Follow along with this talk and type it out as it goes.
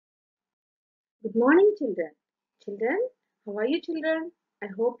Good morning, children. Children, how are you, children? I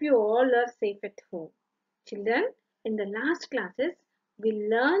hope you all are safe at home. Children, in the last classes, we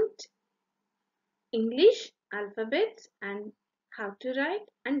learnt English alphabets and how to write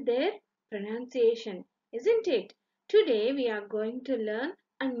and their pronunciation, isn't it? Today, we are going to learn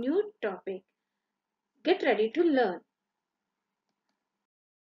a new topic. Get ready to learn.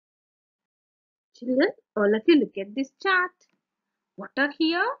 Children, all of you look at this chart. What are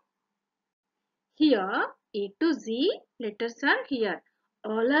here? Here, A to Z letters are here.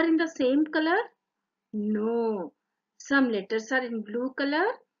 All are in the same color? No. Some letters are in blue color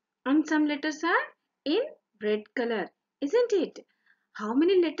and some letters are in red color. Isn't it? How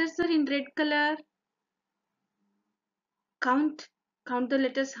many letters are in red color? Count. Count the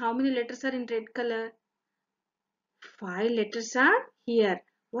letters. How many letters are in red color? 5 letters are here.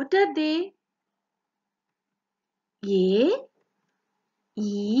 What are they? A,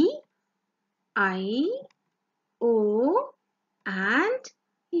 E, I, O and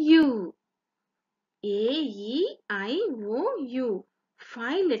U. A, E, I, O, U.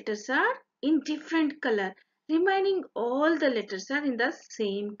 5 letters are in different color, remaining all the letters are in the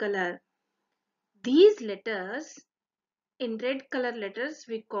same color. These letters in red color letters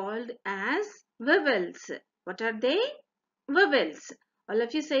we called as vowels. What are they? Vowels. All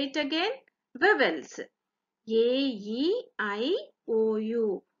of you say it again. Vowels. A, E, I, O,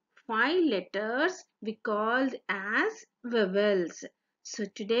 U. 5 letters we called as vowels. So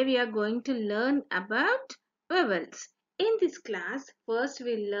today we are going to learn about vowels. In this class, first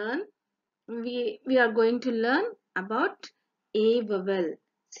we are going to learn about a vowel.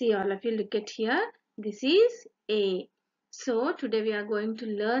 See, all of you look at here. This is A. So today we are going to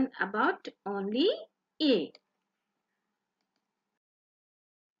learn about only A.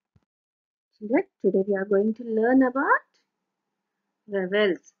 Today we are going to learn about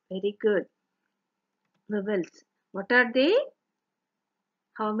vowels. Very good. Vowels. What are they?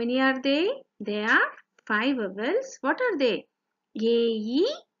 How many are they? There are 5 vowels. What are they? A, E,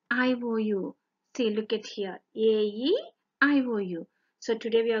 I, O, U. See, look at here. A, E, I, O, U. So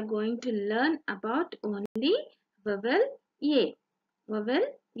today we are going to learn about only vowel A. Vowel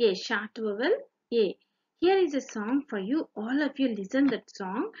A, short vowel A. Here is a song for you. All of you listen that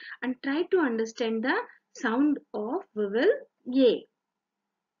song and try to understand the sound of vowel A.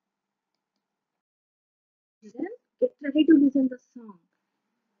 Listen, get ready to listen the song.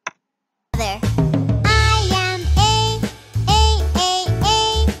 There. I am A.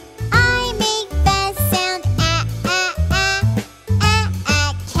 I make the sound cat.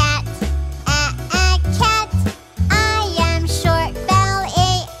 Cat. I am short vowel A.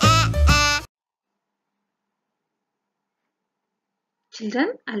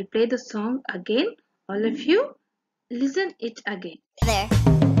 Children, I'll play the song again. All of you listen it again. There.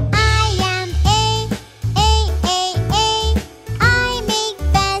 I am A. I make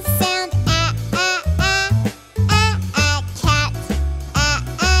the sound cat. Cat.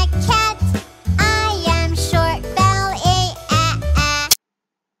 I am short vowel A.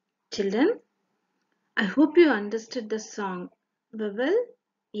 Children, I hope you understood the song. Vowel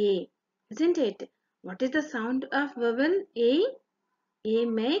A, isn't it? What is the sound of vowel A? A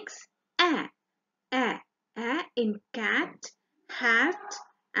makes A. A. A in cat, hat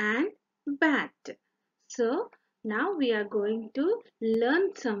and bat. So now we are going to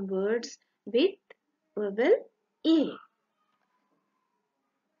learn some words with vowel A.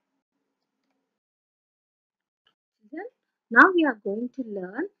 Now we are going to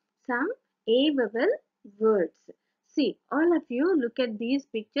learn some A vowel words. See, all of you look at these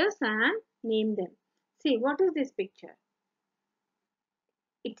pictures and name them. See, what is this picture?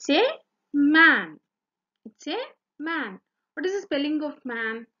 It's a man. It's a man. What is the spelling of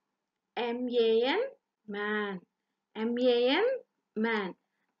man? M-A-N, man. M-A-N, man.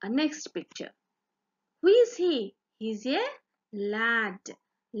 Next picture. Who is he? He's a lad.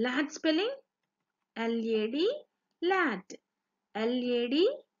 Lad spelling? L-A-D, lad. L-A-D,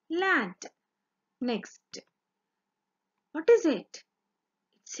 lad. Next. What is it?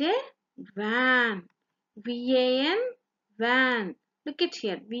 It's a van. V-A-N, van. Look at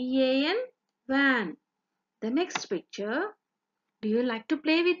here. V-A-N, van. The next picture. Do you like to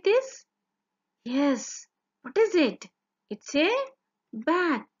play with this? Yes. What is it? It's a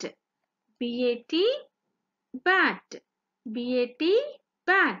bat. B-A-T, bat. B-A-T,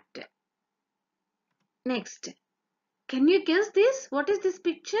 bat. Next. Can you guess this? What is this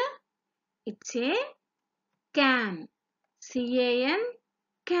picture? It's a can. C-A-N,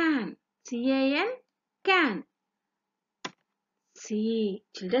 can. C-A-N, can. See,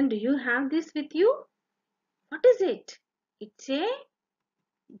 children, do you have this with you? What is it? It's a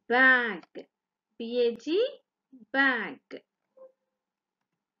bag. B-A-G, bag.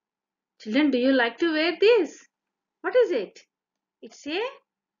 Children, do you like to wear this? What is it? It's a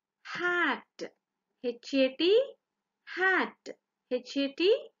hat. H-A-T, hat.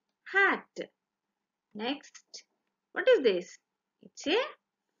 H-A-T, hat. Next, what is this? It's a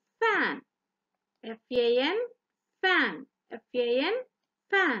fan. F-A-N, fan. F-A-N,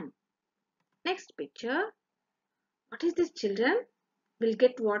 fan. Next picture. What is this, children? We'll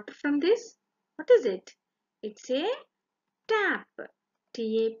get water from this. What is it? It's a tap.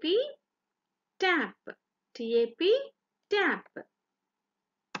 T-A-P, tap. T-A-P, tap.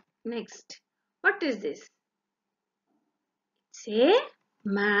 Next, what is this? It's a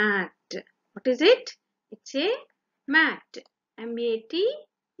mat. What is it? It's a mat. M-A-T,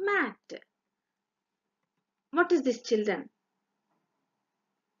 mat. What is this, children?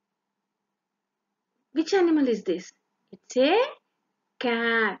 Which animal is this? It's a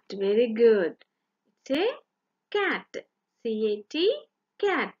cat. Very good. It's a cat. C-A-T,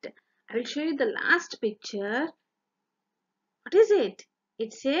 cat. I will show you the last picture. What is it?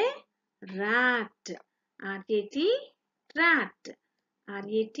 It's a rat. R-A-T, rat.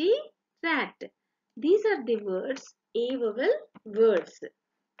 R-A-T, rat. These are the words, A vowel words.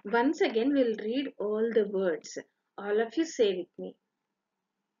 Once again, we'll read all the words. All of you say with me.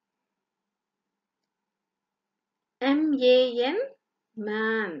 M-A-N,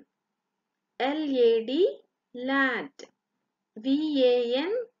 man. L-A-D, lad.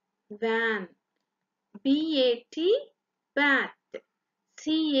 V-A-N, van. B-A-T, bat.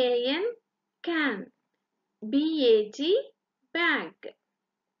 C-A-N, can. B-A-G, bag.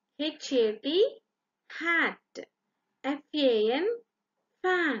 H-A-T, hat. F-A-N,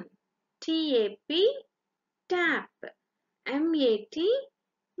 fan. T-A-P, tap. M-A-T,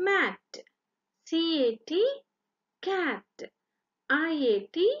 mat. C-A-T, cat.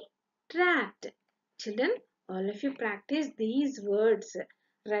 I-A-T, rat. Children, all of you practice these words,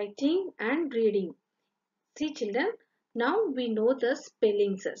 writing and reading. See, children, now we know the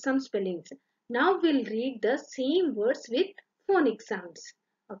spellings, some spellings. Now we'll read the same words with phonic sounds.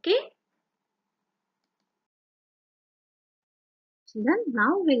 Okay? Children,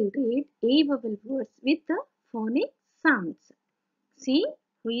 now we'll read A vowel words with the phonic sounds. See,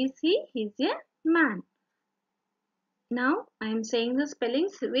 who is he? He's a man. Now I am saying the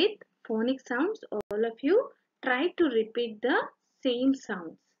spellings with phonic sounds. All of you try to repeat the same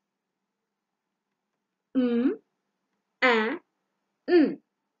sounds. A, n,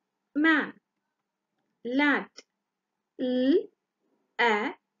 man. Lad, l,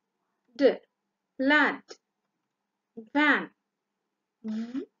 a, d, lad. Van,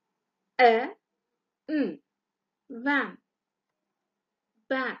 v, a, n, van.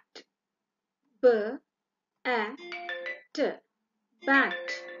 Bat, b, a, t, bat.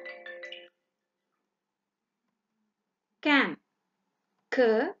 Can,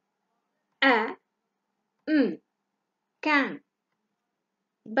 k, a, n, can.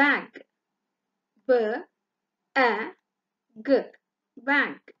 Bag, b, a, g,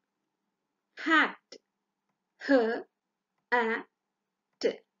 bag. Hat, h, a, t,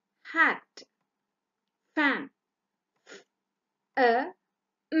 hat. Fan, f, a,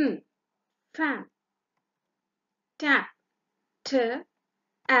 n, fan. Tap, t,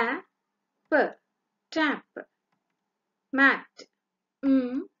 a, p, tap. Mat,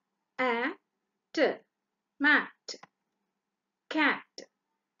 m, a, t, mat. Cat,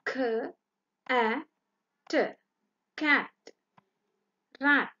 k, a, t, cat.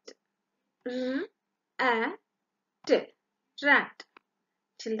 Rat, r, a, t, rat.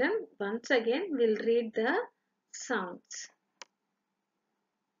 Children, once again we'll read the sounds.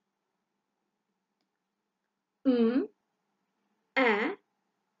 A,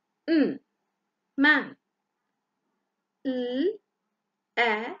 n, man. L,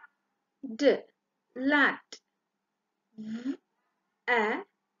 a, d, lad. V, a,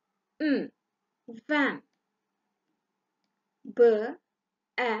 n, van. B,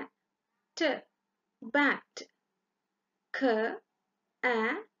 a, t, bat. K,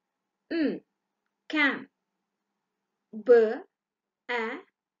 a, n, can. B, a,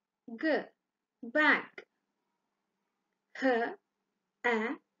 g, bag. H,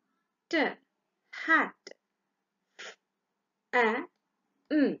 a, t, hat. F, a,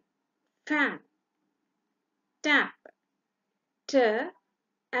 n, fan. Tap, t,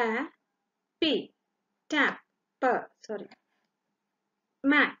 a, p, tap, sorry.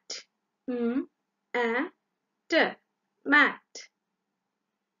 Mat, m, a, t, mat.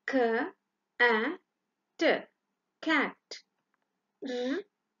 K, a, t, cat. R,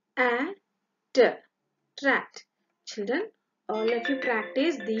 a, t, rat. Children, all of you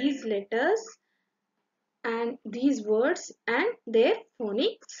practice these letters and these words and their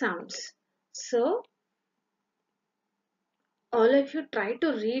phonic sounds. So all of you try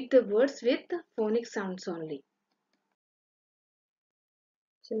to read the words with the phonic sounds only.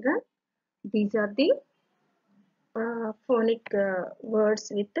 Children, these are the phonic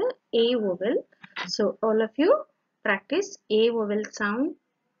words with the A vowel. So all of you practice A vowel sound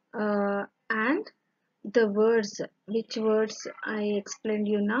and the words, which words I explained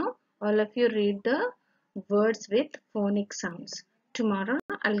you now. All of you read the words with phonic sounds. Tomorrow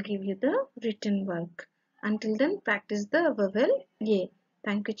I'll give you the written work. Until then, practice the vowel A.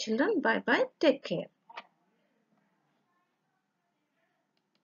 Thank you children. Bye bye. Take care.